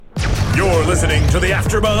You're listening to the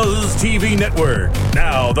AfterBuzz TV Network,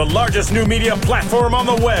 now the largest new media platform on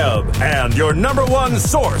the web, and your number one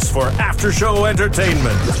source for after-show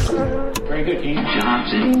entertainment. Very good, Dean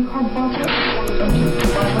Johnson.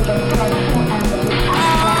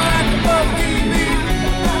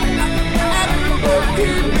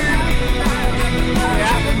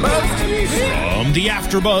 From the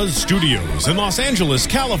AfterBuzz Studios in Los Angeles,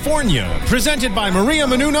 California, presented by Maria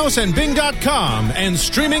Menounos and Bing.com, and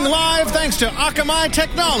streaming live thanks to Akamai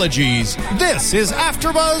Technologies, this is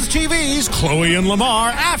AfterBuzz TV's Chloe and Lamar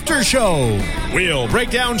After Show. We'll break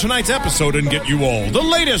down tonight's episode and get you all the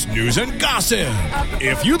latest news and gossip.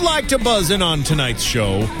 If you'd like to buzz in on tonight's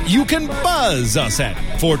show, you can buzz us at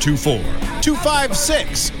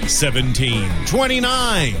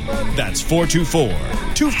 424-256-1729. That's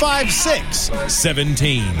 424-256-1729.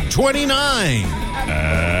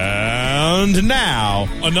 And now,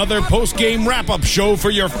 another post-game wrap-up show for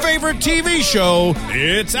your favorite TV show.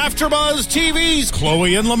 It's AfterBuzz TV's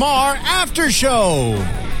Chloe and Lamar After Show.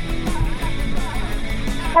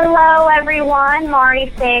 Hello, everyone. Mari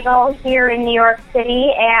Fagel here in New York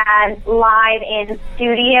City and live in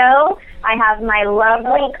studio. I have my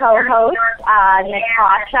lovely co-host,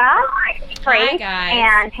 Natasha, Frank,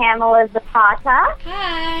 and Pamela Zapata.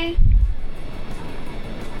 Hi.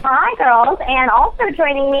 Hi, girls. And also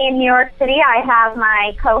joining me in New York City, I have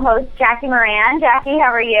my co-host, Jackie Moran. Jackie,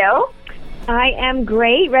 how are you? I am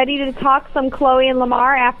great, ready to talk some Chloe and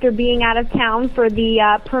Lamar after being out of town for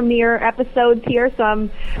the premiere episodes here, so I'm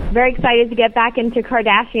very excited to get back into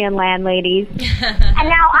Kardashian land, ladies. And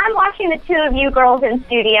now I'm watching the two of you girls in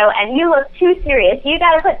studio, and you look too serious. You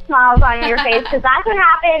got to put smiles on your face, because that's what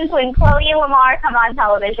happens when Chloe and Lamar come on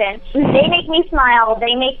television. They make me smile,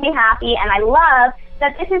 they make me happy, and I love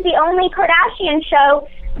that this is the only Kardashian show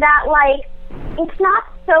that, like, it's not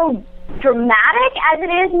so dramatic as it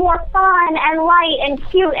is more fun and light and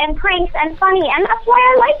cute and pranks and funny, and that's why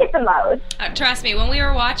I like it the most. Trust me, when we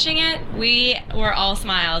were watching it, we were all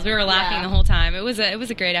smiles. We were laughing the whole time. It was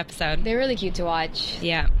a great episode. They're really cute to watch.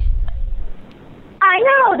 Yeah. I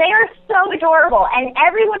know, they are so adorable, and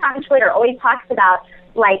everyone on Twitter always talks about,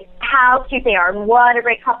 like, how cute they are and what a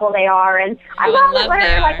great couple they are, and I love it when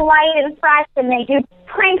they're, like, light and fresh and they do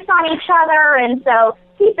pranks on each other, and so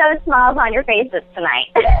keep those smiles on your faces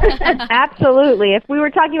tonight. Absolutely. If we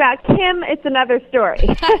were talking about Kim, it's another story.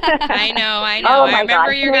 I know. Oh I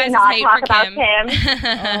remember your guys' hate for Kim.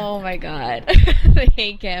 Oh, my God. I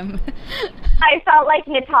hate Kim. I felt like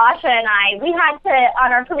Natasha and we had to,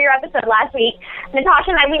 on our premiere episode last week,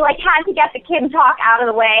 Natasha and we had to get the Kim talk out of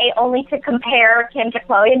the way, only to compare Kim to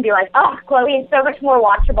Chloe and be like, oh, Chloe is so much more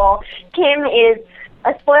watchable. Kim is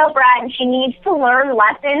a spoiled brat, and she needs to learn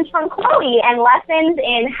lessons from Chloe and lessons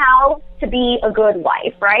in how to be a good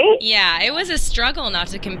wife, right? Yeah, it was a struggle not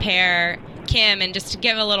to compare Kim and just to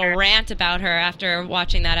give a little rant about her after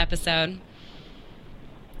watching that episode.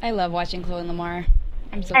 I love watching Chloe and Lamar.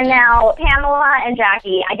 I'm so now, Pamela and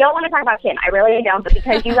Jackie, I don't want to talk about Kim. I really don't, but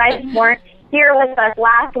because you guys weren't here with us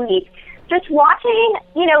last week, just watching,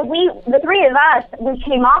 the three of us, we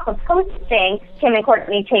came off of posting Kim and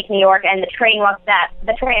Courtney Take New York and the train wreck that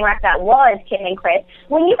was Kim and Chris.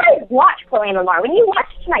 When you guys watch Chloe and Lamar, when you watch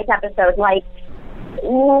tonight's episode, like,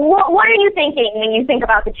 what are you thinking when you think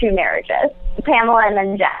about the two marriages, Pamela and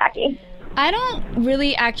then Jackie? I don't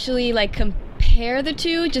really actually, compare the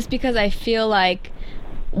two, just because I feel like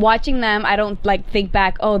watching them, I don't, think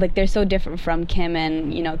back, they're so different from Kim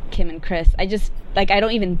and, Kim and Chris. I just, I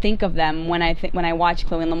don't even think of them when I watch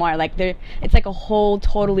Chloe and Lamar. It's like a whole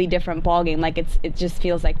totally different ballgame. It just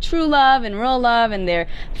feels like true love and real love, and they're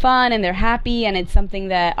fun and they're happy, and it's something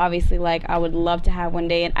that obviously, I would love to have one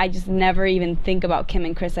day, and I just never even think about Kim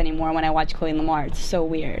and Chris anymore when I watch Chloe and Lamar. It's so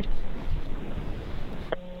weird.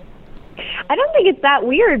 I don't think it's that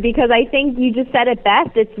weird, because I think you just said it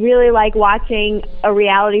best. It's really like watching a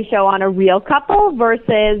reality show on a real couple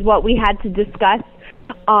versus what we had to discuss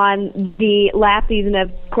on the last season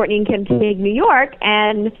of Courtney and Kim Take New York,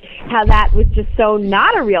 and how that was just so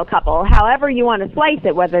not a real couple. However you want to slice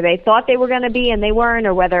it, whether they thought they were going to be and they weren't,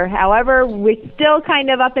 or however, we're still kind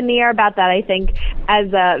of up in the air about that, I think,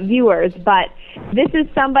 as viewers. But this is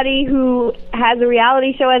somebody who has a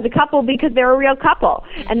reality show as a couple because they're a real couple,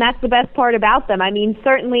 and that's the best part about them. I mean,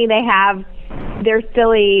 certainly they have their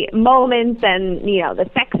silly moments and, the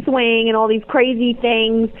sex swing and all these crazy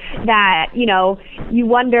things that, you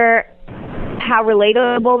wonder how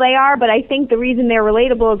relatable they are, but I think the reason they're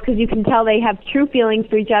relatable is because you can tell they have true feelings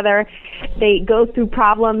for each other. They go through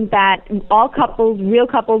problems that all couples, real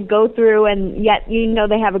couples, go through, and yet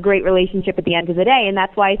they have a great relationship at the end of the day, and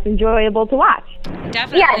that's why it's enjoyable to watch.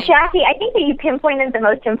 Definitely. Yeah, Jackie, I think that you pinpointed the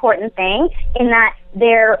most important thing in that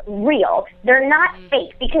they're real. They're not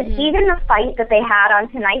fake, because even the fight that they had on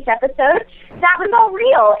tonight's episode, that was all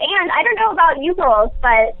real. And I don't know about you girls,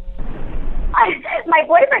 but my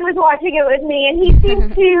boyfriend was watching it with me, and he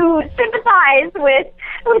seemed to sympathize with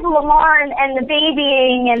Lamar and the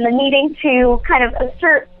babying and the needing to kind of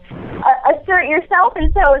assert yourself.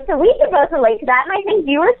 And so we can both relate to that, and I think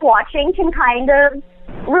viewers watching can kind of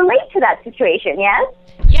relate to that situation, yes?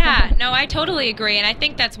 Yeah, no, I totally agree, and I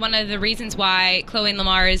think that's one of the reasons why Chloe and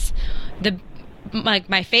Lamar is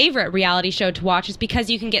my favorite reality show to watch, is because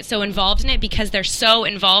you can get so involved in it because they're so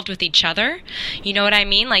involved with each other. You know what I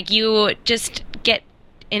mean? Like, you just get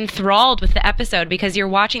enthralled with the episode because you're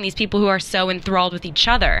watching these people who are so enthralled with each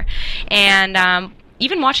other, and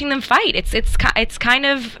even watching them fight, it's kind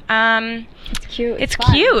of it's cute. It's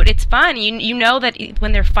cute. It's fun. You know that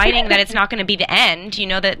when they're fighting, that it's not going to be the end. You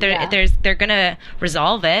know that they're going to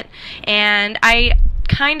resolve it. And I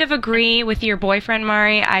kind of agree with your boyfriend,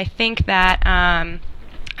 Mari. I think that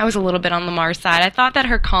I was a little bit on Lamar's side. I thought that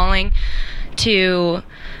her calling to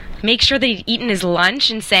make sure that he'd eaten his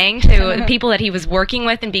lunch and saying to people that he was working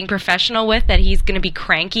with and being professional with that he's going to be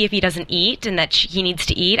cranky if he doesn't eat and that he needs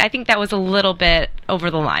to eat, I think that was a little bit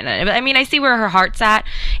over the line. I mean, I see where her heart's at,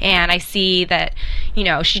 and I see that,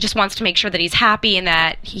 she just wants to make sure that he's happy and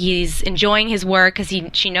that he's enjoying his work, because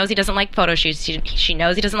she knows he doesn't like photo shoots. She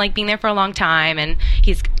knows he doesn't like being there for a long time, and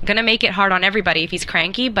he's going to make it hard on everybody if he's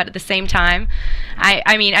cranky. But at the same time,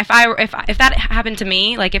 I mean, if that happened to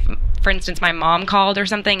me, like if, for instance, my mom called or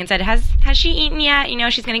something and said, has she eaten yet?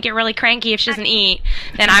 She's going to get really cranky if she doesn't eat.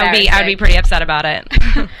 Then I would be pretty upset about it.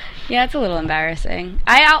 Yeah, it's a little embarrassing.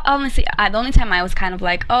 I honestly, the only time I was kind of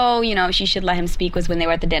like, oh, she should let him speak was when they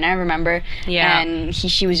were at the dinner, remember? Yeah. And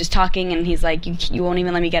she was just talking, and he's like, you won't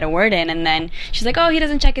even let me get a word in. And then she's like, oh, he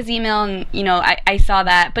doesn't check his email, and, I saw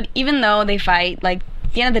that. But even though they fight, like,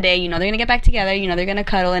 at the end of the day, they're going to get back together, they're going to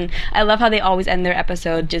cuddle, and I love how they always end their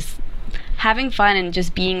episode just having fun and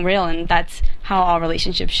just being real, and that's how all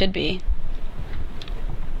relationships should be.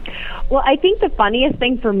 Well, I think the funniest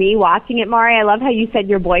thing for me watching it, Mari, I love how you said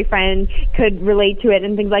your boyfriend could relate to it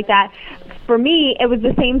and things like that. For me, it was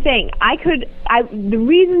the same thing. The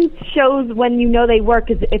reason shows when they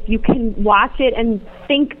work is if you can watch it and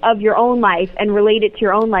think of your own life and relate it to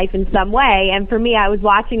your own life in some way. And for me, I was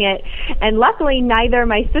watching it, and luckily neither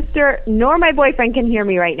my sister nor my boyfriend can hear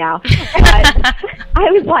me right now. But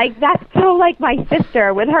I was like, that's so like my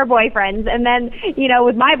sister with her boyfriends. And then,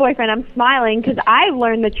 with my boyfriend, I'm smiling because I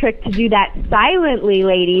learned the trick to do that silently,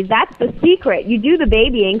 ladies. That's the secret. You do the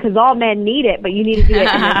babying because all men need it, but you need to do it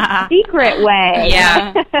in a secret way.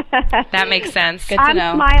 Yeah, that makes sense. Good to know.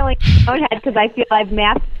 I'm smiling in my own head because I feel I've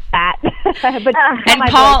mastered that. But and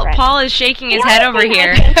Paul is shaking his head over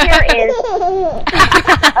here.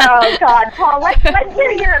 Oh God, Paul, let's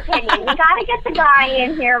hear your opinion. We got to get the guy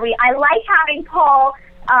in here. I like having Paul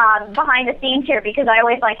behind the scenes here because I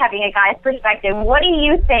always like having a guy's perspective. What do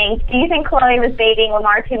you think? Do you think Chloe was babying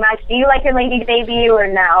Lamar too much? Do you like your lady to baby you or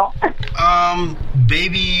no?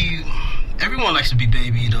 Baby. Everyone likes to be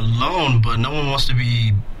babied alone, but no one wants to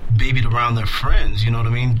be babied around their friends, you know what I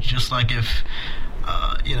mean? Just like if,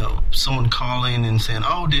 someone calling and saying,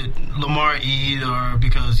 oh, did Lamar eat? Or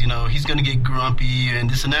because, he's going to get grumpy and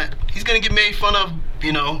this and that. He's going to get made fun of,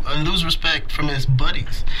 and lose respect from his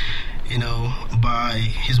buddies, by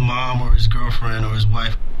his mom or his girlfriend or his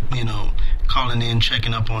wife, calling in,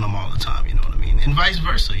 checking up on him all the time, you know what I mean? And vice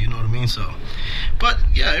versa, you know what I mean? So, but,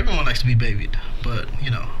 yeah, everyone likes to be babied, but,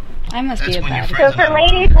 I must be a bad. So for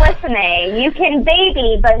ladies listening, you can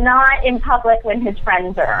baby, but not in public when his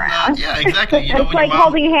friends are around. Yeah, exactly. It's like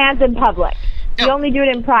holding hands in public. Yep. You only do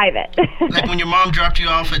it in private. Like when your mom dropped you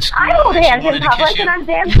off at school. I hold hands in public, and I'm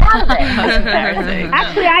damn proud of it.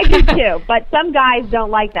 Actually, I do too, but some guys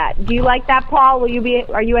don't like that. Do you like that, Paul? Are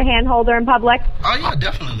you a hand holder in public? Oh yeah,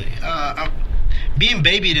 definitely. Being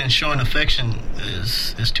babied and showing affection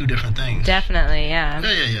is two different things. Definitely, yeah.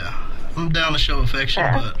 Yeah. I'm down to show affection,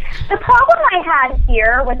 but... The problem I had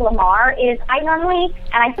here with Lamar is I normally,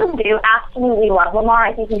 and I still do, absolutely love Lamar.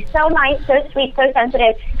 I think he's so nice, so sweet, so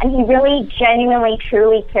sensitive, and he really genuinely,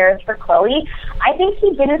 truly cares for Chloe. I think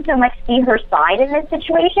he didn't so much see her side in this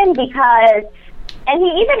situation because, and he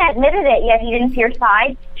even admitted it, yet he didn't see her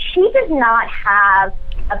side, she does not have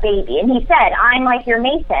a baby. And he said, I'm like your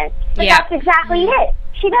Mason. But that's exactly it.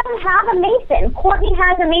 she doesn't have a Mason. Courtney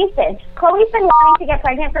has a Mason. Chloe's been wanting to get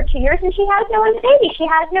pregnant for 2 years, and she has no baby. She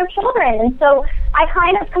has no children. And so I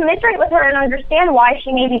kind of commiserate with her and understand why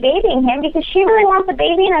she may be babying him, because she really wants a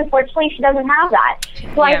baby, and unfortunately she doesn't have that.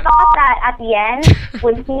 So I thought that at the end,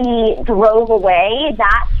 when he drove away,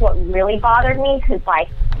 that's what really bothered me, because, like,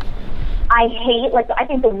 I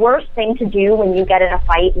think the worst thing to do when you get in a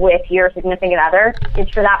fight with your significant other is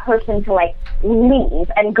for that person to, like, leave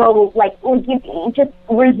and go, like, just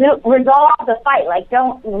resolve the fight. Like,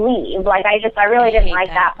 don't leave. Like, I really didn't like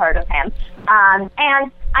that part of him.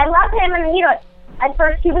 And I love him, and, you know, at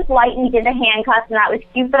first he was light and he did the handcuffs, and that was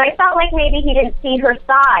cute, but I felt like maybe he didn't see her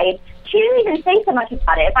side. She didn't even say so much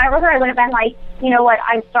about it. If I were her, I would have been like, you know what,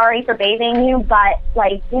 I'm sorry for babying you, but,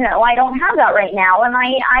 like, you know, I don't have that right now, and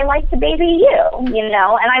I like to baby you, you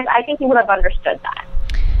know, and I think he would have understood that.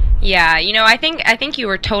 Yeah, you know, I think you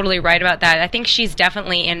were totally right about that. I think she's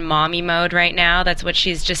definitely in mommy mode right now. That's what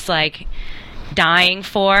she's just, like, dying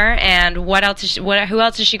for. And who else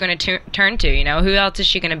is she going to turn to, you know? Who else is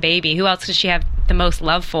she going to baby? Who else does she have the most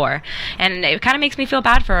love for? And it kind of makes me feel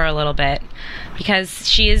bad for her a little bit, because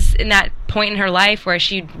she is in that point in her life where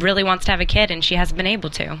she really wants to have a kid and she hasn't been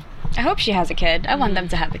able to. I hope she has a kid. I want them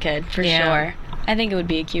to have a kid, for sure. I think it would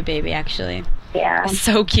be a cute baby, actually. Yeah.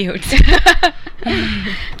 So cute.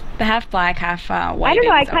 The half black, half white. I don't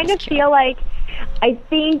know. I kind of feel like, I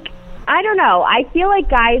feel like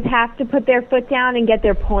guys have to put their foot down and get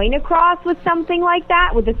their point across with something like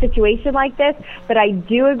that, with a situation like this. But I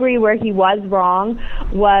do agree where he was wrong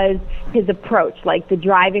was his approach, like the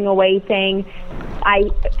driving away thing. I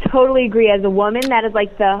totally agree. As a woman, that is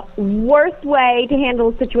like the worst way to handle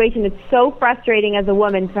a situation. It's so frustrating as a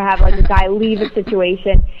woman to have like a guy leave a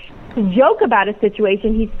situation, joke about a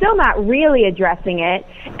situation. He's still not really addressing it.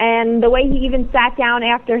 And the way he even sat down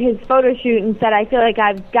after his photo shoot and said, I feel like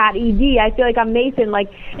I've got ED, I feel like I'm Mason, like,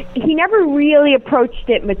 he never really approached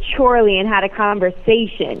it maturely and had a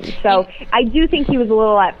conversation. So I do think he was a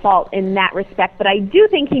little at fault in that respect, but I do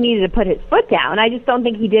think he needed to put his foot down. I just don't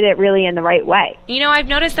think he did it really in the right way. You know, I've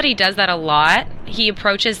noticed that he does that a lot. He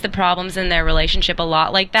approaches the problems in their relationship a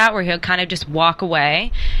lot like that, where he'll kind of just walk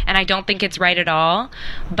away, and I don't think it's right at all.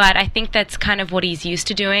 But I think that's kind of what he's used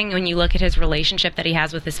to doing. When you look at his relationship that he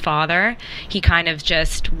has with his father, he kind of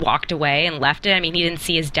just walked away and left it. I mean, he didn't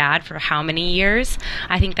see his dad for how many years?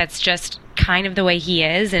 I think that's just kind of the way he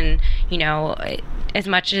is. And, you know, as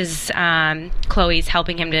much as Chloe's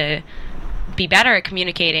helping him to be better at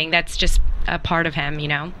communicating, that's just a part of him, you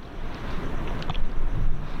know?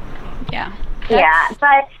 Yeah. Yeah,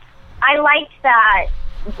 but I liked that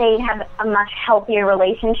they have a much healthier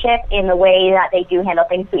relationship in the way that they do handle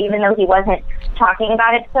things. So even though he wasn't talking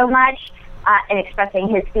about it so much and expressing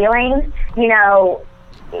his feelings, you know,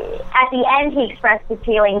 at the end he expressed his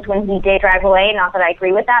feelings when he did drive away. Not that I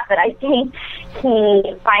agree with that, but I think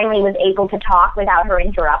he finally was able to talk without her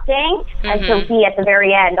interrupting. Mm-hmm. And so he, at the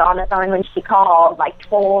very end, on the phone when she called, like,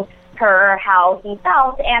 told her how he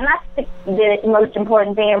felt. And that's the most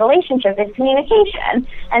important thing in a relationship is communication.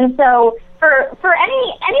 And so for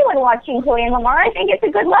anyone watching Chloe and Lamar, I think it's a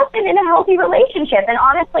good lesson in a healthy relationship. And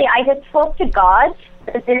honestly, I just hope to God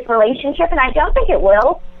that this relationship, and I don't think it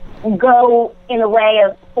will, go in the way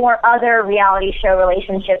of 4 other reality show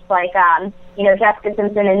relationships like, you know, Jessica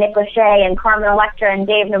Simpson and Nick Lachey and Carmen Electra and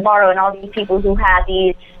Dave Navarro and all these people who had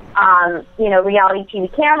these, you know, reality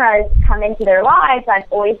TV cameras come into their lives. I've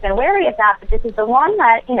always been wary of that, but this is the one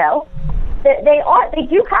that, you know, they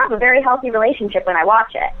do have a very healthy relationship when I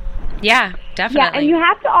watch it. Yeah, definitely. Yeah, and you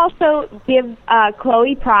have to also give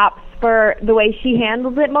Chloe props for the way she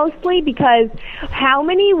handled it mostly, because how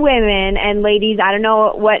many women and ladies, I don't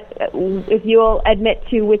know if you'll admit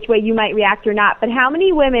to which way you might react or not, but how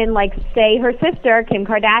many women, like, say her sister, Kim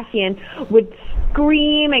Kardashian, would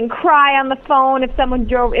scream and cry on the phone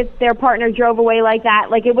if their partner drove away like that.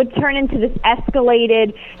 Like, it would turn into this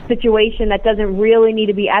escalated situation that doesn't really need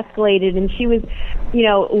to be escalated. And she was, you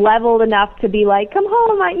know, leveled enough to be like, come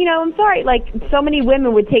home, I'm sorry. Like, so many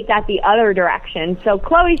women would take that the other direction. So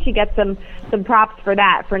Chloe should get some props for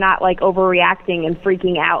that, for not, like, overreacting and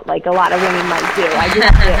freaking out like a lot of women might do. I just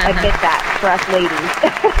have to admit that for us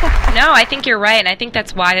ladies. No, I think you're right, and I think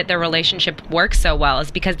that's why that their relationship works so well,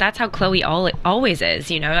 is because that's how Chloe always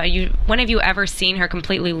is, you know. When have you ever seen her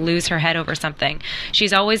completely lose her head over something?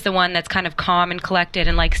 She's always the one that's kind of calm and collected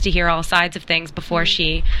and likes to hear all sides of things before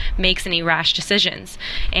she makes any rash decisions.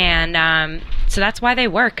 And so that's why they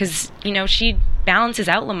work, because, you know, she balances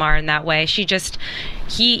out Lamar in that way. She just,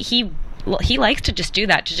 he likes to just do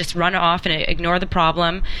that, to just run off and ignore the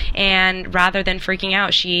problem, and rather than freaking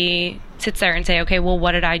out, she sits there and say, okay, well,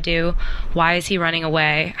 what did I do? Why is he running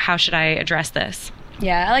away? How should I address this?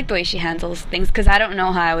 Yeah, I like the way she handles things, because I don't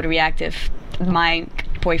know how I would react if my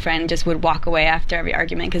boyfriend just would walk away after every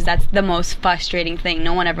argument, because that's the most frustrating thing.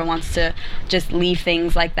 No one ever wants to just leave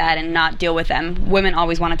things like that and not deal with them. Women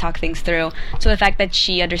always want to talk things through. So the fact that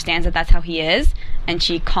she understands that that's how he is, and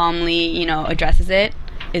she calmly, you know, addresses it,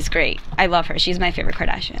 is great. I love her. She's my favorite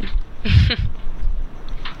Kardashian.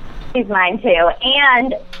 She's mine too.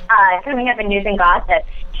 And coming up in News and Gossip,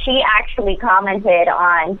 she actually commented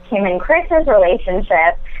on Kim and Chris's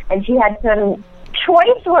relationship, and she had some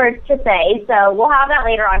choice words to say, so we'll have that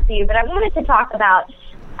later on for you. But I wanted to talk about,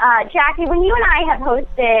 Jackie, when you and I have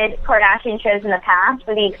hosted Kardashian shows in the past,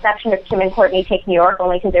 with the exception of Kim and Kourtney Take New York,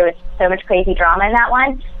 only because there was so much crazy drama in that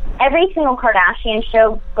one, every single Kardashian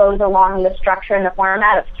show goes along the structure and the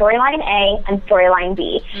format of storyline A and storyline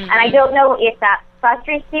B. Mm-hmm. And I don't know if that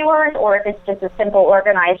frustrates viewers or if it's just a simple,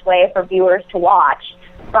 organized way for viewers to watch.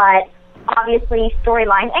 But obviously,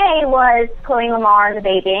 storyline A was Chloe Lamar and the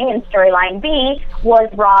babying, and storyline B was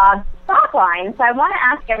Rob's sock line. So I want to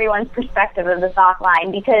ask everyone's perspective of the sock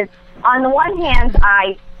line, because on the one hand,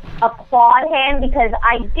 I applaud him because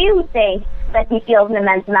I do think that he feels an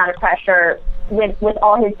immense amount of pressure with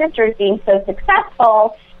all his sisters being so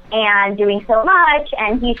successful and doing so much,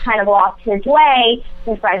 and he's kind of lost his way.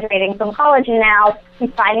 He's graduating from college, and now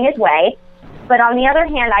he's finding his way. But on the other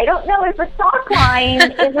hand, I don't know if the sock line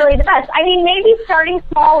is really the best. I mean, maybe starting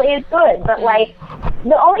small is good, but, like,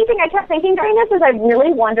 the only thing I kept thinking during this is I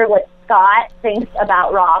really wonder what Scott thinks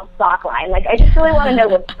about Rob's sock line. Like, I just really want to know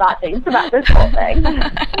what Scott thinks about this whole thing.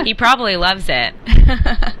 He probably loves it.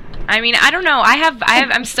 I mean, I don't know.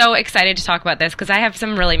 I'm so excited to talk about this because I have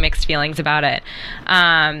some really mixed feelings about it.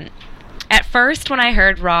 At first, when I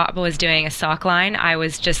heard Rob was doing a sock line, I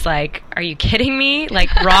was just like, are you kidding me? Like,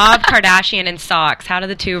 Rob Kardashian and socks, how do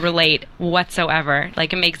the two relate whatsoever?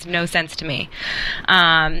 Like, it makes no sense to me.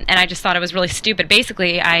 And I just thought it was really stupid.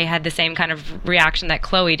 Basically, I had the same kind of reaction that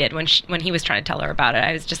Chloe did when he was trying to tell her about it.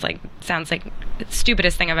 I was just like, sounds like the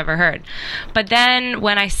stupidest thing I've ever heard. But then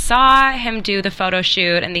when I saw him do the photo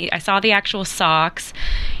shoot and I saw the actual socks,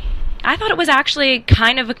 I thought it was actually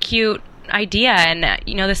kind of a cute idea, and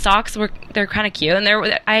you know, the socks they're kind of cute, and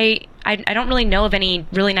I don't really know of any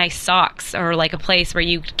really nice socks or like a place where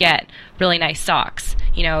you get really nice socks,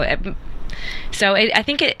 you know. So I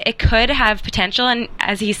think it could have potential, and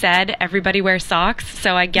as he said, everybody wears socks,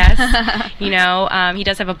 so I guess you know, he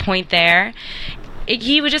does have a point there.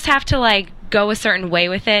 He would just have to like go a certain way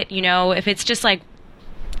with it, you know. If it's just like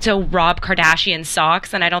so Rob Kardashian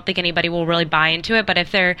socks, and I don't think anybody will really buy into it. But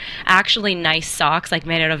if they're actually nice socks, like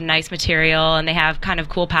made out of nice material, and they have kind of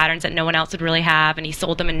cool patterns that no one else would really have, and he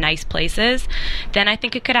sold them in nice places, then I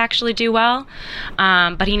think it could actually do well.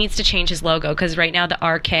 But he needs to change his logo, because right now the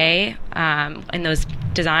RK in those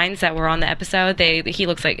designs that were on the episode, he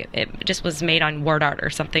looks like it just was made on word art or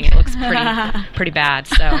something. It looks pretty bad.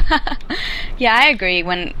 So yeah, I agree.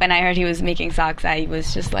 When I heard he was making socks, I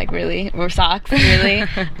was just like, really? We're socks? Really?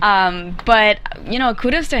 But, you know,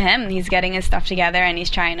 kudos to him. He's getting his stuff together, and he's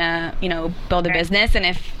trying to, you know, build a business. And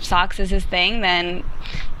if socks is his thing, then,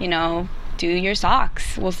 you know, do your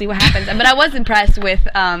socks. We'll see what happens. But I was impressed with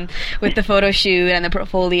the photo shoot and the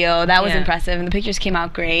portfolio. That was impressive, and the pictures came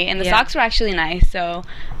out great, and the socks were actually nice. So,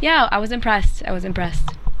 yeah, I was impressed.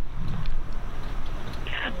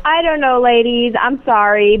 I don't know, ladies. I'm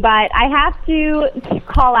sorry, but I have to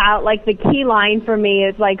call out, like, the key line for me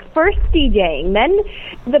is, like, first DJing, then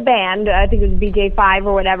the band, I think it was BJ5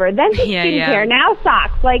 or whatever, then the skincare, now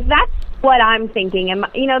socks. Like, that's what I'm thinking. And,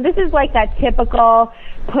 you know, this is, like, that typical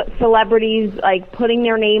celebrities, like, putting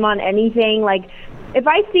their name on anything. Like, if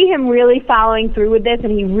I see him really following through with this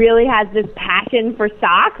and he really has this passion for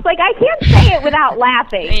socks, like, I can't say it without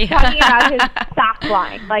laughing, talking about his sock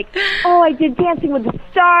line. Like, oh, I did Dancing with the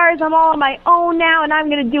Stars, I'm all on my own now, and I'm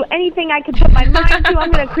going to do anything I can put my mind to.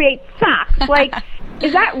 I'm going to create socks. Like,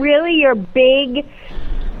 is that really your big,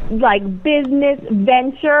 like, business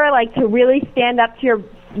venture, like, to really stand up to your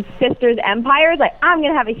sister's empires? Like, I'm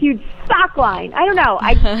going to have a huge sock line. I don't know.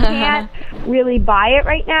 I can't really buy it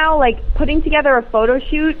right now. Like, putting together a photo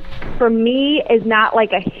shoot for me is not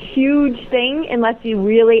like a huge thing unless you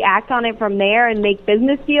really act on it from there and make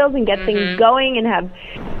business deals and get things going and have,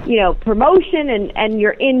 you know, promotion and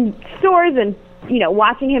you're in stores and, you know,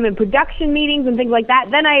 watching him in production meetings and things like that,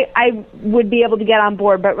 then I would be able to get on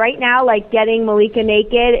board. But right now, like, getting Malika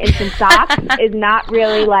naked in some socks is not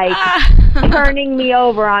really, like, turning me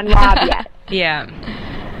over on Rob yet. Yeah.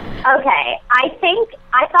 Okay, I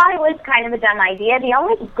thought it was kind of a dumb idea. The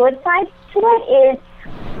only good side to it is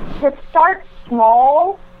to start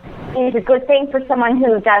small is a good thing for someone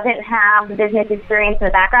who doesn't have the business experience in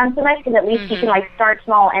the background so much, because at least you can like start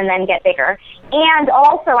small and then get bigger. And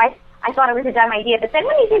also, I thought it was a dumb idea, but then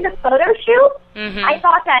when he did the photo shoot, I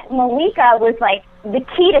thought that Malika was like the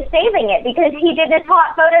key to saving it, because he did this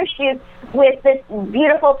hot photo shoot with this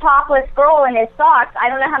beautiful topless girl in his socks. I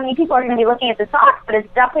don't know how many people are going to be looking at the socks, but it's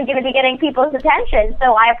definitely going to be getting people's attention.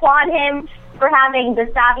 So I applaud him for having the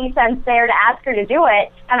savvy sense there to ask her to do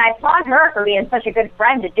it, and I applaud her for being such a good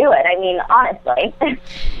friend to do it. I mean, honestly.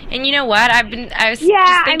 And you know what? I was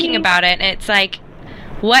just thinking about it, and it's like,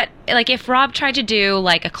 if Rob tried to do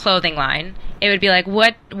like a clothing line, it would be like,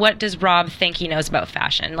 what does Rob think he knows about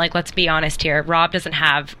fashion? Like, let's be honest here. Rob doesn't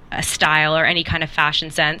have a style or any kind of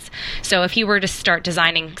fashion sense. So if he were to start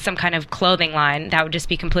designing some kind of clothing line, that would just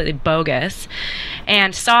be completely bogus.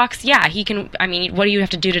 And socks, yeah, he can. I mean, what do you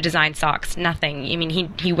have to do to design socks? Nothing. I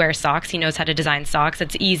mean, he wears socks. He knows how to design socks.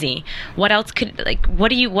 It's easy. What else could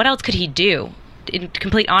he do? In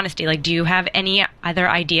complete honesty, like, do you have any other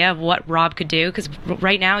idea of what Rob could do? Because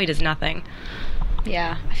right now he does nothing.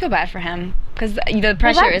 Yeah, I feel bad for him because the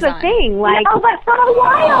pressure is on. That's the thing. Like, no, but for a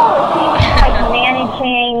while he's like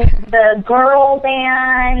managing the girl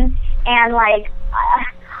band, and like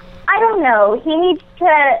I don't know. He needs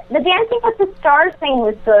to. The Dancing with the Stars thing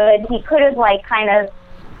was good. He could have like kind of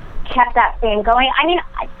kept that thing going. I mean,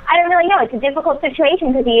 I don't really know. It's a difficult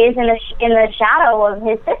situation because he is in the shadow of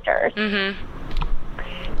his sisters. Mm-hmm.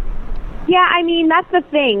 Yeah, I mean, that's the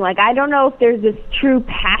thing. Like, I don't know if there's this true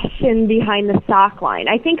passion behind the sock line.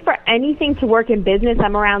 I think for anything to work in business,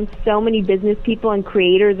 I'm around so many business people and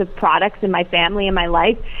creators of products in my family and my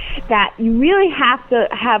life that you really have to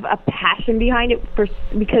have a passion behind it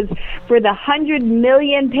because for the 100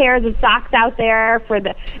 million pairs of socks out there, for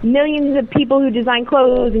the millions of people who design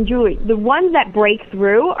clothes and jewelry, the ones that break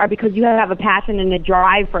through are because you have a passion and a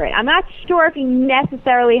drive for it. I'm not sure if he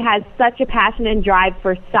necessarily has such a passion and drive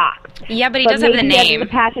for socks. Yeah, but he does have the name. The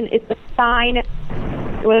passion is the sign.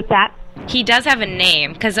 What's that? He does have a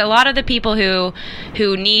name, because a lot of the people who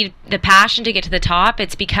need the passion to get to the top,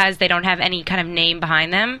 it's because they don't have any kind of name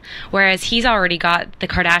behind them, whereas he's already got the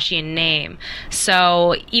Kardashian name.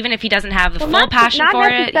 So even if he doesn't have the full passion for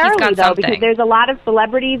it, he's got something. Because there's a lot of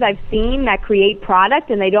celebrities I've seen that create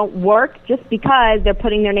product and they don't work just because they're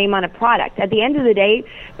putting their name on a product. At the end of the day,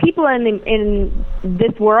 people in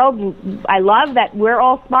this world, I love that we're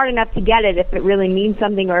all smart enough to get it if it really means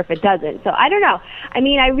something or if it doesn't. So I don't know. I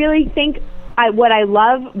mean, I really think what I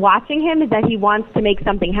love watching him is that he wants to make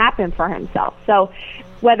something happen for himself. So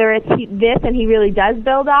whether it's this and he really does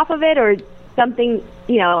build off of it, or something,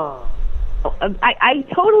 you know, I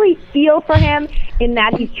totally feel for him in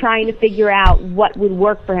that he's trying to figure out what would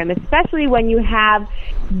work for him, especially when you have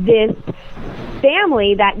this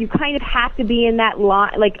family that you kind of have to be in that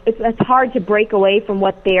line. Like, it's hard to break away from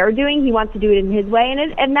what they're doing. He wants to do it in his way,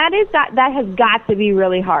 and that has got to be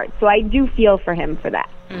really hard. So I do feel for him for that.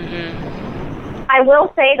 Mm-hmm. I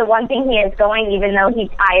will say the one thing he is going, even though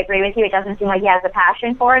I agree with you, it doesn't seem like he has a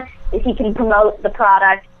passion for it, is he can promote the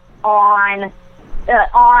product on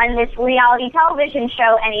this reality television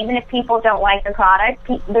show, and even if people don't like the product,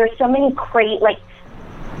 there's so many great like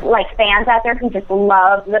fans out there who just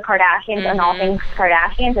love the Kardashians and all things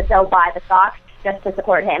Kardashians that they'll buy the socks just to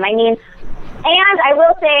support him. I mean, and I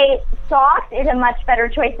will say socks is a much better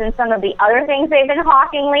choice than some of the other things they've been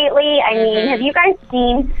hawking lately. I mean, have you guys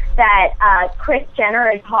seen that Kris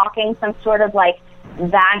Jenner is hawking some sort of like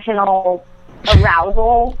vaginal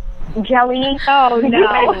arousal jelly? Oh, Did you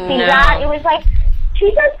guys see that? It was like,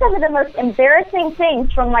 she does some of the most embarrassing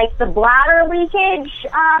things, from like the bladder leakage.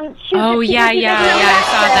 I saw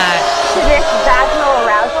that. To this vaginal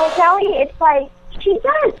arousal jelly. It's like, she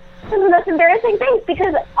does some of the most embarrassing things,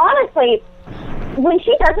 because honestly, when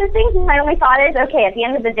she does those things, my only thought is, okay, at the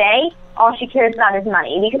end of the day, all she cares about is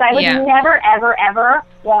money, because I would never, ever, ever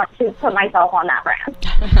want to put myself on that brand.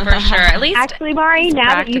 For sure. At least, actually, Mari, now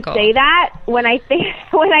practical. That you say that, when I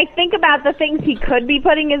think about the things he could be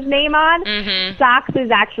putting his name on, socks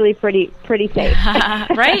is actually pretty safe.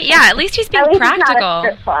 Right? Yeah. At least he's being practical. It's not a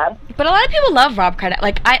strip club. But a lot of people love Rob Kardashian.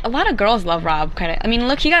 Like, a lot of girls love Rob Kardashian. I mean,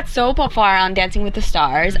 look, he got so far on Dancing with the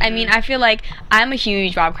Stars. I mean, I feel like I'm a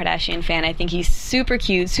huge Rob Kardashian fan. I think he's super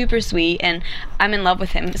cute, super sweet, and I'm in love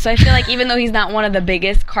with him. So I feel like even though he's not one of the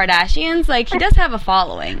biggest Kardashians, like, he does have a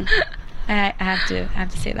following. I have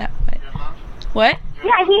to say that. But what?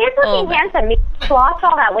 Yeah, he is looking handsome. He lost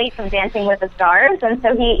all that weight from Dancing with the Stars, and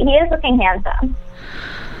so he is looking handsome.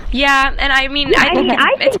 Yeah, and I mean, I think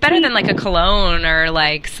it's better than like a cologne or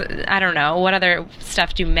like, I don't know, what other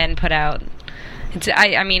stuff do men put out?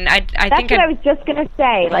 I mean, I That's think what I was just gonna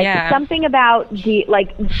say. Like something about the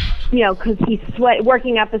because he's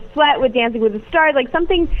working up a sweat with Dancing with the Stars, like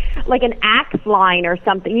something like an Axe line or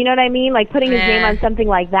something. You know what I mean? Like putting his name on something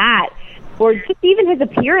like that, or just even his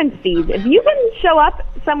appearance fees. If you can show up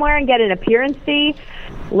somewhere and get an appearance fee,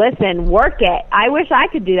 listen, work it. I wish I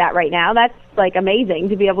could do that right now. That's like amazing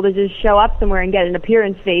to be able to just show up somewhere and get an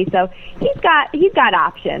appearance fee. So he's got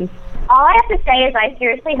options. All I have to say is I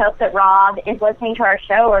seriously hope that Rob is listening to our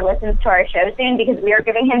show or listens to our show soon, because we are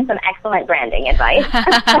giving him some excellent branding advice.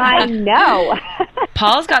 I know.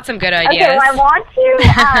 Paul's got some good ideas. Okay, well, I want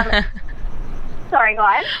to... sorry, go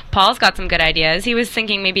ahead. Paul's got some good ideas. He was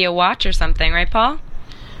thinking maybe a watch or something, right, Paul?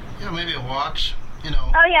 Yeah, maybe a watch.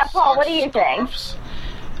 Oh, yeah, Paul, what do you think?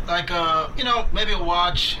 Like, maybe a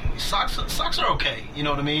watch. Socks are okay, you know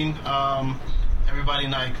what I mean? Everybody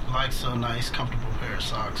likes a nice, comfortable pair of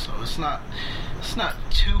socks, so it's not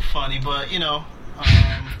too funny, but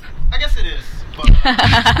I guess it is. But,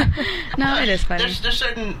 no, it is funny. There's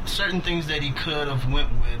certain things that he could have went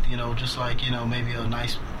with, just like maybe a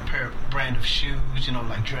nice brand of shoes,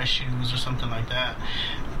 like dress shoes or something like that.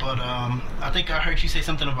 But I think I heard you say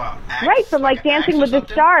something about Axe. Right, from like Dancing with the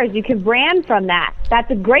Stars. You can brand from that.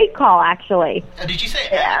 That's a great call, actually. Did you say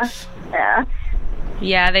Axe? Yeah.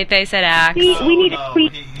 Yeah, they said Axe. See, we need to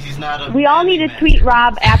tweet. We all need to tweet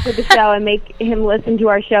Rob after the show and make him listen to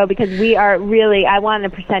our show, because we are really. I want a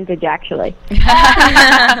percentage, actually. Okay,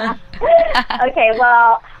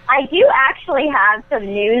 well, I do actually have some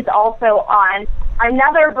news also on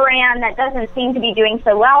another brand that doesn't seem to be doing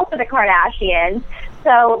so well for the Kardashians.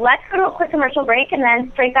 So let's go to a quick commercial break and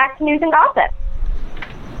then straight back to news and gossip.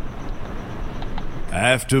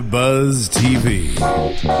 AfterBuzz TV.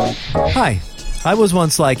 Hi, I was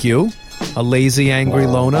once like you, a lazy, angry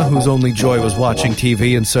loner whose only joy was watching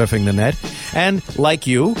TV and surfing the net. And, like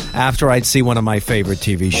you, after I'd see one of my favorite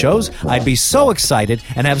TV shows, I'd be so excited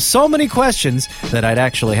and have so many questions that I'd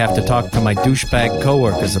actually have to talk to my douchebag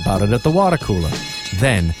coworkers about it at the water cooler.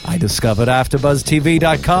 Then I discovered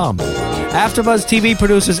AfterBuzzTV.com. AfterBuzz TV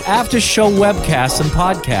produces after-show webcasts and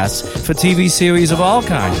podcasts for TV series of all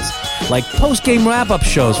kinds, like post-game wrap-up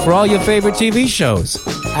shows for all your favorite TV shows.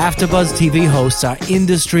 AfterBuzz TV hosts are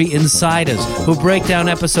industry insiders who break down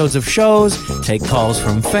episodes of shows, take calls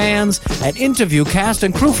from fans, and interview cast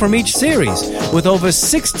and crew from each series, with over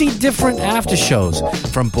 60 different after-shows,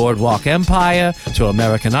 from Boardwalk Empire to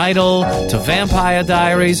American Idol to Vampire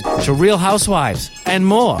Diaries to Real Housewives, and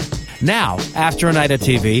more. Now, after a night of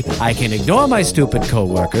TV, I can ignore my stupid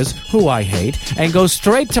coworkers, who I hate, and go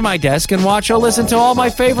straight to my desk and watch or listen to all my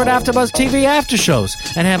favorite AfterBuzz TV after shows,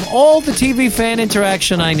 and have all the TV fan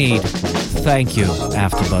interaction I need. Thank you,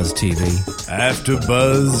 AfterBuzz TV.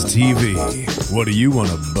 AfterBuzz TV. What do you want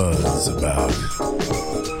to buzz about?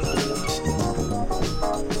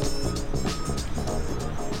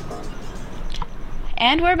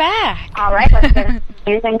 And we're back. All right, let's get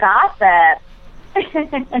news and gossip.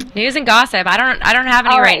 News and gossip. I don't have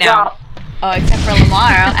any right now. Oh, except for Lamar.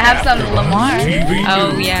 I have some Lamar.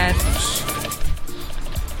 Oh, yes.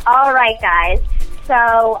 All right, guys. So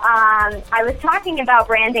I was talking about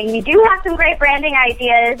branding. We do have some great branding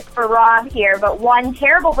ideas for Rob here, but one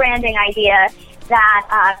terrible branding idea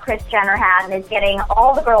that Kris Jenner had and is getting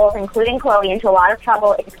all the girls, including Khloe, into a lot of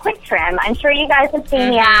trouble is Quick Trim. I'm sure you guys have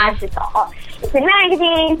seen the ads. It's in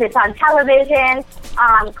magazines. It's on television.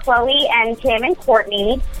 Khloe and Kim and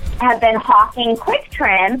Kourtney have been hawking Quick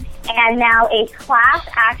Trim, and now a class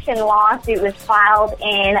action lawsuit was filed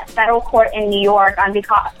in federal court in New York on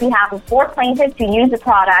behalf of 4 plaintiffs who used the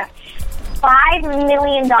product. $5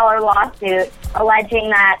 million lawsuit alleging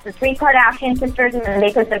that the 3 Kardashian sisters and the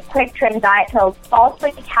makers of Quick Trim diet pills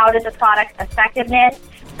falsely touted the product's effectiveness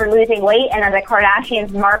for losing weight, and that the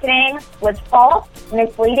Kardashians' marketing was false,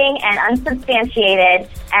 misleading, and unsubstantiated,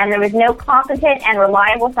 and there was no competent and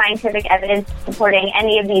reliable scientific evidence supporting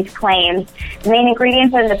any of these claims. The main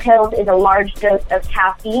ingredient in the pills is a large dose of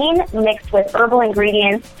caffeine mixed with herbal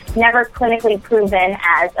ingredients, never clinically proven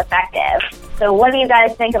as effective. So what do you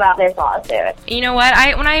guys think about this lawsuit? You know what?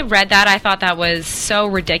 When I read that, I thought that was so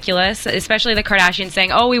ridiculous, especially the Kardashians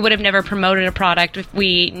saying, oh, we would have never promoted a product if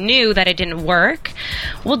we knew that it didn't work.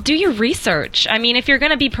 Well, do your research. I mean, if you're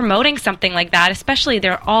going to be promoting something like that, especially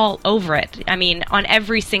they're all over it. I mean, on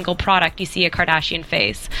every single product you see a Kardashian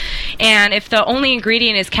face. And if the only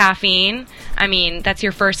ingredient is caffeine, I mean, that's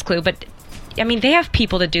your first clue. But I mean, they have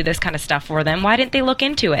people to do this kind of stuff for them. Why didn't they look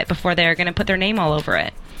into it before they're going to put their name all over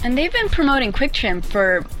it? And they've been promoting Quick Trim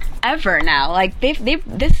forever now. Like this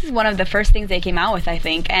is one of the first things they came out with, I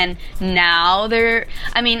think. And now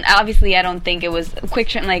I mean, obviously I don't think it was Quick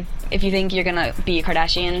Trim, like if you think you're gonna be a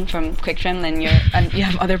Kardashian from Quick Trim, then you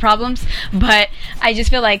have other problems. But I just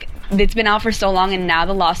feel like it's been out for so long, and now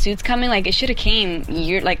the lawsuit's coming. Like, it should have came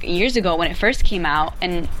years ago when it first came out,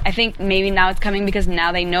 and I think maybe now it's coming because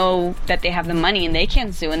now they know that they have the money and they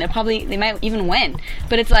can sue, and they might even win.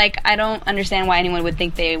 But it's like, I don't understand why anyone would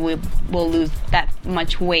think they will lose that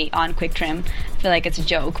much weight on Quick Trim. I feel like it's a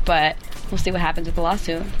joke, but we'll see what happens with the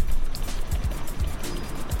lawsuit.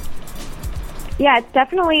 Yeah, it's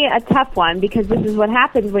definitely a tough one because this is what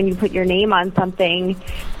happens when you put your name on something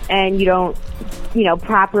and you don't,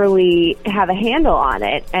 properly have a handle on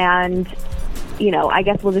it. And, I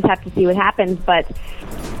guess we'll just have to see what happens. But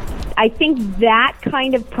I think that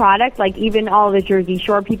kind of product, like even all the Jersey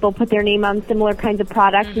Shore people put their name on similar kinds of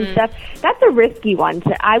products and stuff, that's a risky one.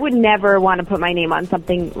 I would never want to put my name on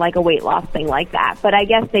something like a weight loss thing like that. But I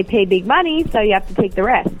guess they pay big money, so you have to take the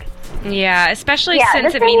risk. Yeah, especially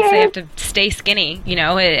since it means they have to stay skinny, and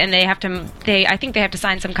I think they have to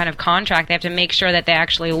sign some kind of contract. They have to make sure that they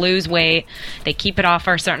actually lose weight. They keep it off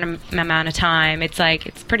for a certain amount of time.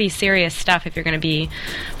 It's pretty serious stuff if you're going to be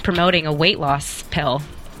promoting a weight loss pill.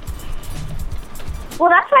 Well,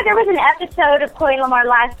 that's why there was an episode of Chloe Lamar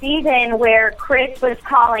last season where Chris was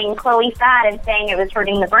calling Chloe fat and saying it was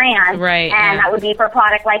hurting the brand. Right. And that would be for a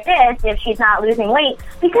product like this if she's not losing weight,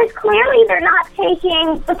 because clearly they're not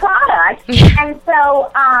taking the product. And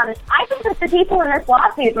so I think that the people in this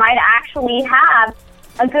lawsuit might actually have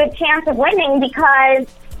a good chance of winning because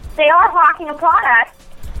they are hawking a product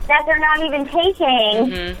that they're not even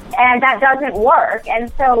taking and that doesn't work.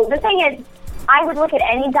 And so the thing is, I would look at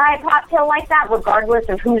any diet pop pill like that, regardless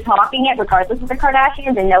of who's hawking it, regardless of the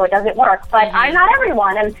Kardashians, and know it doesn't work. But I'm not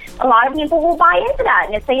everyone, and a lot of people will buy into that.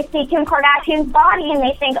 And if they see Kim Kardashian's body and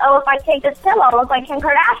they think, oh, if I take this pill, I'll look like Kim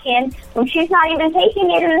Kardashian, when she's not even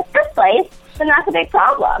taking it in the first place, then that's a big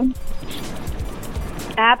problem.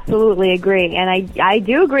 Absolutely agree. And I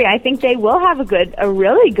do agree. I think they will have a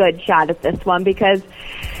really good shot at this one because,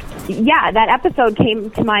 yeah, that episode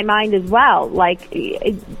came to my mind as well. Like,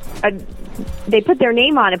 they put their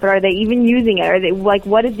name on it, but are they even using it? Are they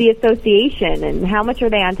what is the association, and how much are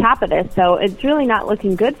they on top of this? So it's really not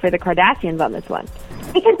looking good for the Kardashians on this one.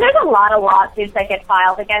 Because there's a lot of lawsuits that get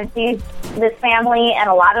filed against this family, and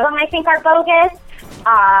a lot of them I think are bogus.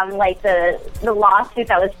 Like the lawsuit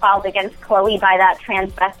that was filed against Chloe by that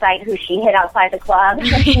transvestite who she hit outside the club.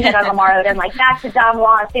 She hit on Lamar Odom. That's a dumb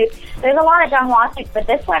lawsuit. There's a lot of dumb lawsuits, but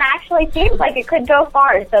this one actually seems like it could go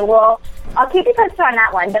far. So I'll keep you posted on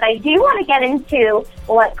that one. But I do want to get into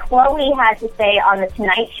what Chloe had to say on The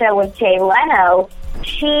Tonight Show with Jay Leno.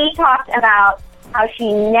 She talked about how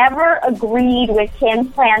she never agreed with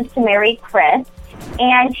Kim's plans to marry Chris.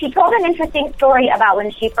 And she told an interesting story about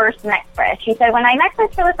when she first met Chris. She said, when I met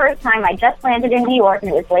Chris for the first time, I just landed in New York,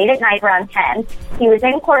 and it was late at night around 10. He was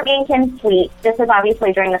in Kourtney and Kim's suite. This was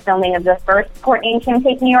obviously during the filming of the first Kourtney and Kim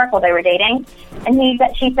Take New York while they were dating. And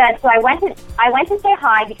she said, so I went to say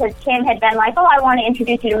hi because Kim had been like, oh, I want to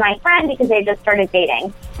introduce you to my friend because they just started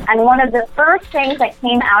dating. And one of the first things that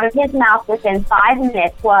came out of his mouth within 5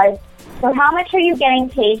 minutes was, so how much are you getting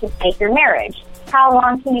paid to fake your marriage? How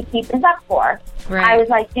long can you keep this up for? Right. I was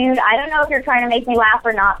like, dude, I don't know if you're trying to make me laugh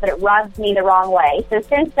or not, but it rubs me the wrong way. So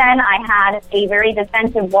since then, I had a very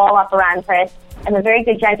defensive wall up around Chris. I'm a very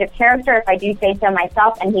good judge of character, if I do say so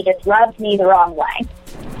myself, and he just rubbed me the wrong way.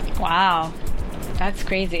 Wow. That's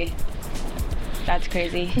crazy. That's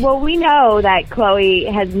crazy. Well, we know that Chloe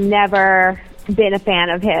has never been a fan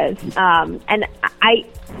of his. And I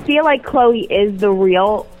feel like Chloe is the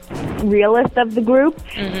realist of the group.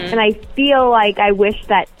 And I feel like I wish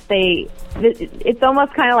that it's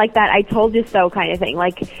almost kind of like that I told you so kind of thing.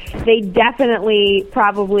 Like, they definitely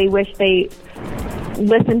probably wish they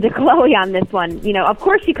listened to Chloe on this one. Of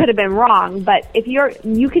course she could have been wrong, but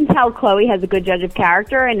you can tell Chloe has a good judge of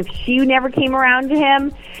character, and if she never came around to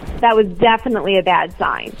him, that was definitely a bad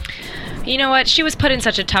sign. You know what? She was put in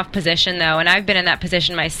such a tough position, though, and I've been in that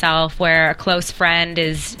position myself where a close friend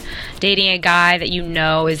is dating a guy that you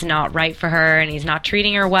know is not right for her, and he's not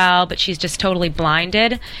treating her well, but she's just totally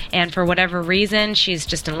blinded, and for whatever reason, she's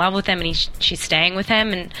just in love with him, and she's staying with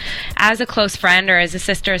him, and as a close friend, or as a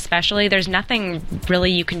sister especially, there's nothing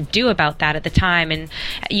really you can do about that at the time, and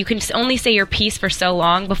you can only say your piece for so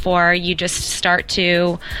long before you just start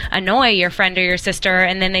to annoy your friend or your sister,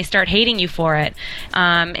 and then they start hating you for it,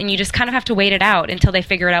 and you just kind of have to wait it out until they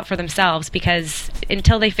figure it out for themselves, because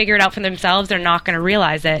until they figure it out for themselves, they're not going to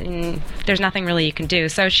realize it, and there's nothing really you can do.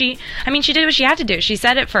 So she did what she had to do. She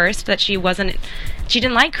said at first that she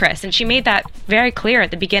didn't like Chris, and she made that very clear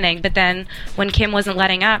at the beginning, but then when Kim wasn't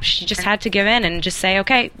letting up, she just had to give in and just say,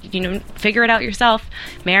 okay, figure it out yourself,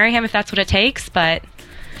 marry him if that's what it takes, but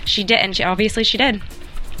she did, and obviously she did.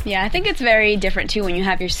 Yeah, I think it's very different too when you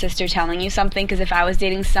have your sister telling you something, because if I was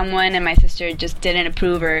dating someone and my sister just didn't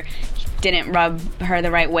approve or didn't rub her the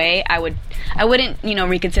right way, I wouldn't,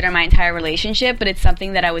 reconsider my entire relationship, but it's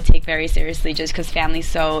something that I would take very seriously just because family's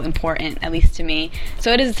so important, at least to me.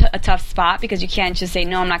 So it is a tough spot because you can't just say,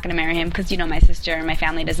 no, I'm not going to marry him because, my sister and my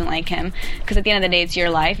family doesn't like him, because at the end of the day, it's your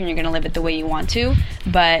life and you're going to live it the way you want to,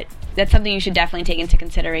 but that's something you should definitely take into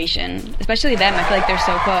consideration, especially them. I feel like they're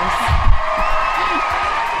so close.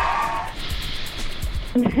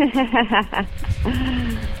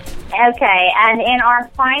 Okay, and in our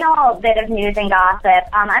final bit of news and gossip,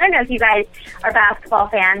 I don't know if you guys are basketball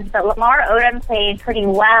fans, but Lamar Odom played pretty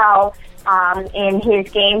well in his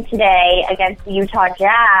game today against the Utah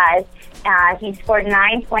Jazz. He scored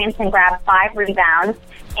 9 points and grabbed 5 rebounds.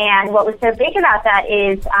 And what was so big about that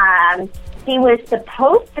is he was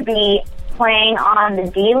supposed to be playing on the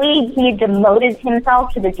D-League. He demoted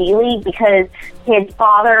himself to the D-League because his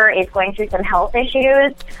father is going through some health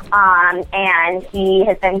issues, and he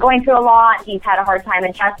has been going through a lot. He's had a hard time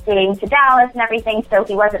adjusting to Dallas and everything, so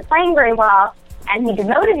he wasn't playing very well, and he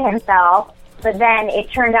demoted himself. But then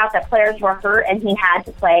it turned out that players were hurt, and he had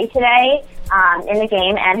to play today in the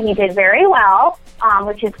game, and he did very well,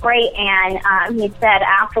 which is great. And he said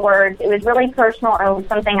afterwards, it was really personal, and it was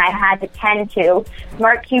something I had to tend to.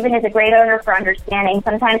 Mark Cuban is a great owner for understanding.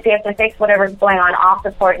 Sometimes we have to fix whatever's going on off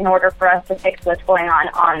the court in order for us to fix what's going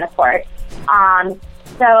on the court.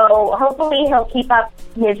 So hopefully he'll keep up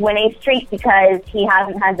his winning streak because he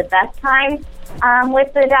hasn't had the best time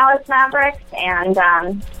with the Dallas Mavericks, and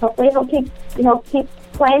hopefully he'll keep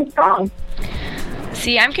playing strong.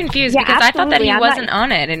 See, I'm confused because I thought that he wasn't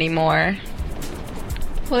on it anymore.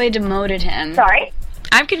 Well, they demoted him. Sorry?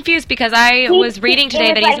 I'm confused because I was reading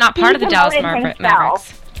today that he's not part of the Dallas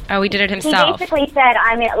Mavericks. Oh, he did it himself. He basically said,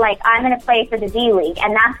 I'm going to play for the D-League,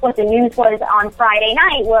 and that's what the news was on Friday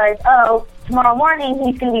night was, tomorrow morning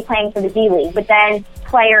he's going to be playing for the D-League. But then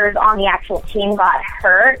players on the actual team got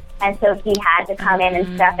hurt, and so he had to come in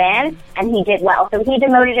and step in, and he did well. So he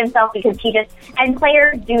demoted himself because and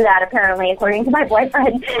players do that apparently, according to my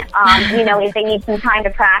boyfriend. If they need some time to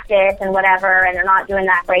practice and whatever, and they're not doing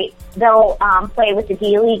that great, they'll play with the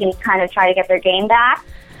D-League and kind of try to get their game back.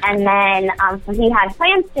 And then so he had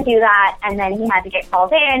plans to do that, and then he had to get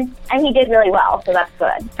called in, and he did really well, so that's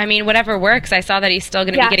good. I mean, whatever works. I saw that he's still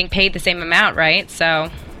going to be getting paid the same amount, right? So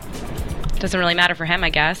it doesn't really matter for him, I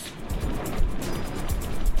guess.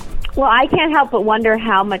 Well, I can't help but wonder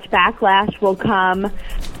how much backlash will come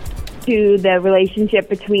to the relationship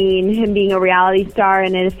between him being a reality star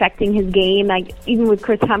and it affecting his game. Like, even with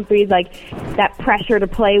Chris Humphries, that pressure to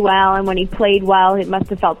play well, and when he played well, it must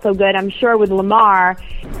have felt so good. I'm sure with Lamar,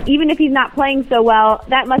 even if he's not playing so well,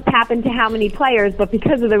 that must happen to how many players, but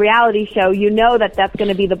because of the reality show, that's going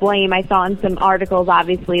to be the blame. I saw in some articles,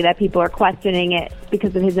 obviously, that people are questioning it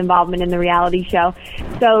because of his involvement in the reality show.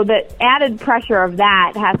 So the added pressure of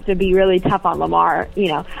that has to be really tough on Lamar.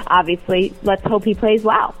 Obviously, let's hope he plays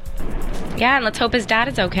well. Yeah, and let's hope his dad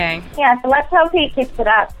is okay. Yeah, so let's hope he keeps it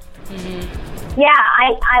up. Mm-hmm. Yeah,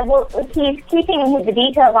 I will. He's keeping the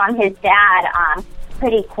details on his dad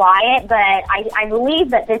pretty quiet, but I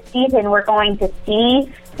believe that this season we're going to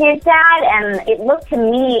see his dad, and it looked to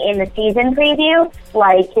me in the season preview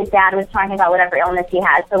like his dad was talking about whatever illness he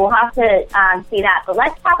has. So we'll have to see that. But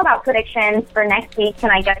let's talk about predictions for next week.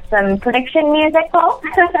 Can I get some prediction music, Cole?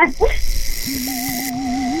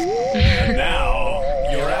 And now,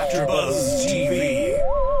 your AfterBuzz TV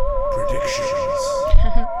predictions.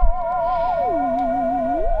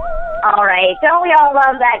 All right. Don't we all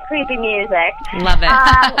love that creepy music? Love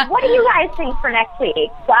it. What do you guys think for next week?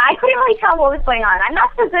 Well, I couldn't really tell what was going on. I'm not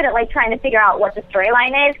so good at trying to figure out what the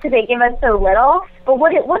storyline is because they give us so little. But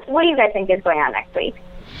what do you guys think is going on next week?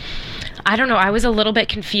 I don't know. I was a little bit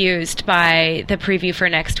confused by the preview for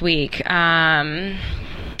next week. I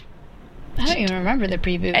don't even remember the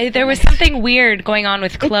preview. There was something weird going on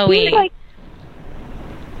with Chloe.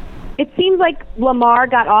 It seems like Lamar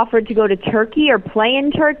got offered to go to Turkey or play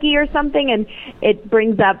in Turkey or something, and it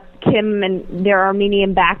brings up Kim and their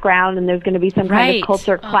Armenian background, and there's going to be some kind of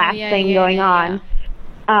culture clash thing going on.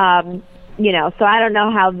 So I don't know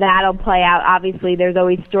how that'll play out. Obviously, there's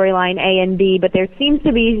always storyline A and B, but there seems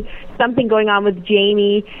to be something going on with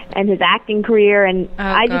Jamie and his acting career, and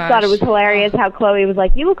I just thought it was hilarious how Chloe was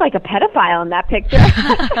like, "You look like a pedophile in that picture."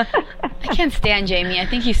 I can't stand Jamie. I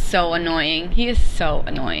think he's so annoying. He is so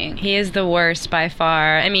annoying. He is the worst by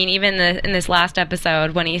far. I mean, even in this last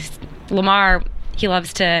episode when Lamar he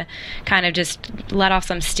loves to kind of just let off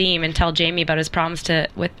some steam and tell Jamie about his problems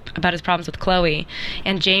with Chloe.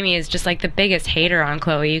 And Jamie is just like the biggest hater on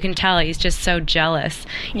Chloe. You can tell he's just so jealous.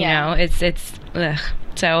 You know, it's ugh.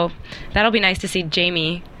 So that'll be nice to see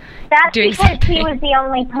Jamie. That's doing because something. he was the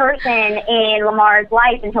only person in Lamar's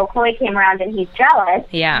life until Chloe came around, and he's jealous.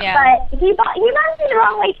 Yeah. But he rubs me the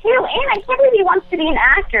wrong way too, and I can't believe he wants to be an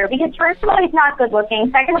actor, because first of all, he's not good looking.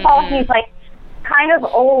 Second of all, he's like kind of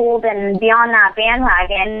old and beyond that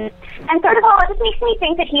bandwagon. And third of all, it just makes me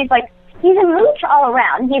think that he's a mooch all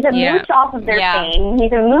around. He's a mooch off of their fame.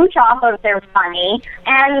 He's a mooch off of their money,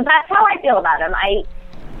 and that's how I feel about him. I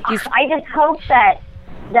just hope that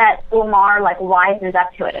Lamar rises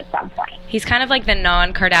up to it at some point. He's kind of like the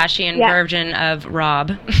non-Kardashian version of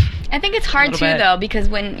Rob. I think it's hard too, though, because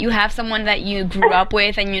when you have someone that you grew up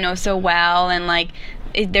with and you know so well, and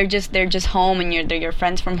they're just home, and they're your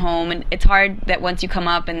friends from home, and it's hard that once you come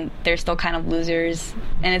up and they're still kind of losers,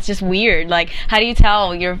 and it's just weird. Like, how do you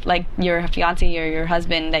tell your fiance or your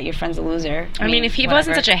husband that your friend's a loser? I mean, if he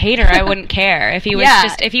wasn't such a hater, I wouldn't care. If he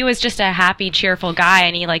was just a happy, cheerful guy,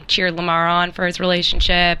 and he cheered Lamar on for his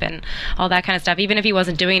relationship and all that kind of stuff, even if he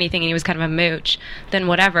wasn't doing anything and he was kind of a mooch, then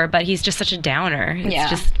whatever. But he's just such a downer. It's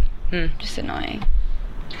just annoying.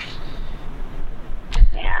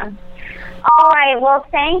 Yeah. All right, well,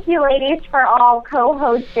 thank you, ladies, for all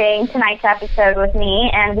co-hosting tonight's episode with me,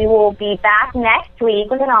 and we will be back next week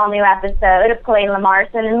with an all-new episode of Chloe and Lamar.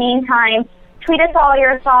 So in the meantime, tweet us all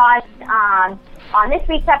your thoughts on this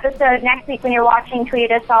week's episode. Next week when you're watching,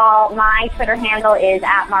 tweet us all. My Twitter handle is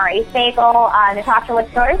 @MaraceBagel. Natasha,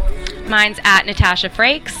 what's yours? Mine's @Natasha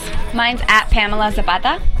Frakes. Mine's @Pamela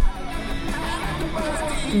Zapata.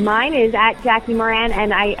 Mine is @Jackie Moran,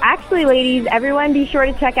 and ladies, everyone be sure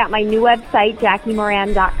to check out my new website,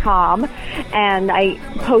 JackieMoran.com, and I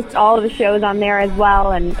post all of the shows on there as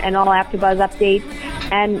well, and all AfterBuzz updates.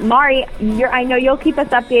 And Mari, I know you'll keep us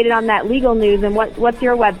updated on that legal news, and what's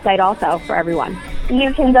your website also for everyone?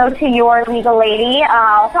 You can go to Your Legal Lady.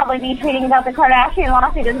 I'll probably be tweeting about the Kardashian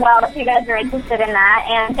lawsuit as well if you guys are interested in that.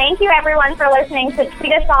 And thank you, everyone, for listening. So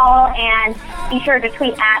tweet us all, and be sure to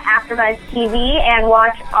tweet @AfterBuzzTV and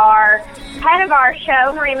watch our head of our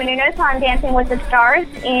show, Maria Menounos, on Dancing with the Stars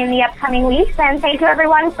in the upcoming weeks. And thank you,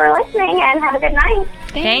 everyone, for listening, and have a good night.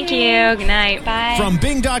 Thank you. Good night. Bye. From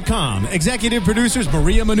Bing.com, executive producers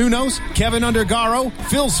Maria Menounos, Kevin Undergaro,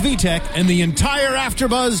 Phil Svitek, and the entire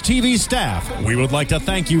AfterBuzz TV staff, we would like to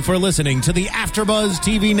thank you for listening to the AfterBuzz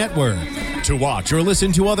TV network. To watch or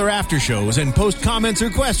listen to other after shows and post comments or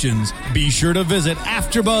questions, be sure to visit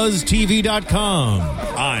AfterBuzzTV.com.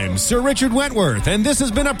 I'm Sir Richard Wentworth, and this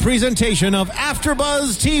has been a presentation of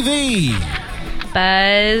AfterBuzz TV.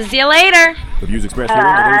 Buzz you later. The views expressed here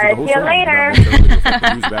are those of the host see you later. and not necessarily the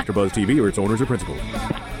views of AfterBuzz TV or its owners or principals.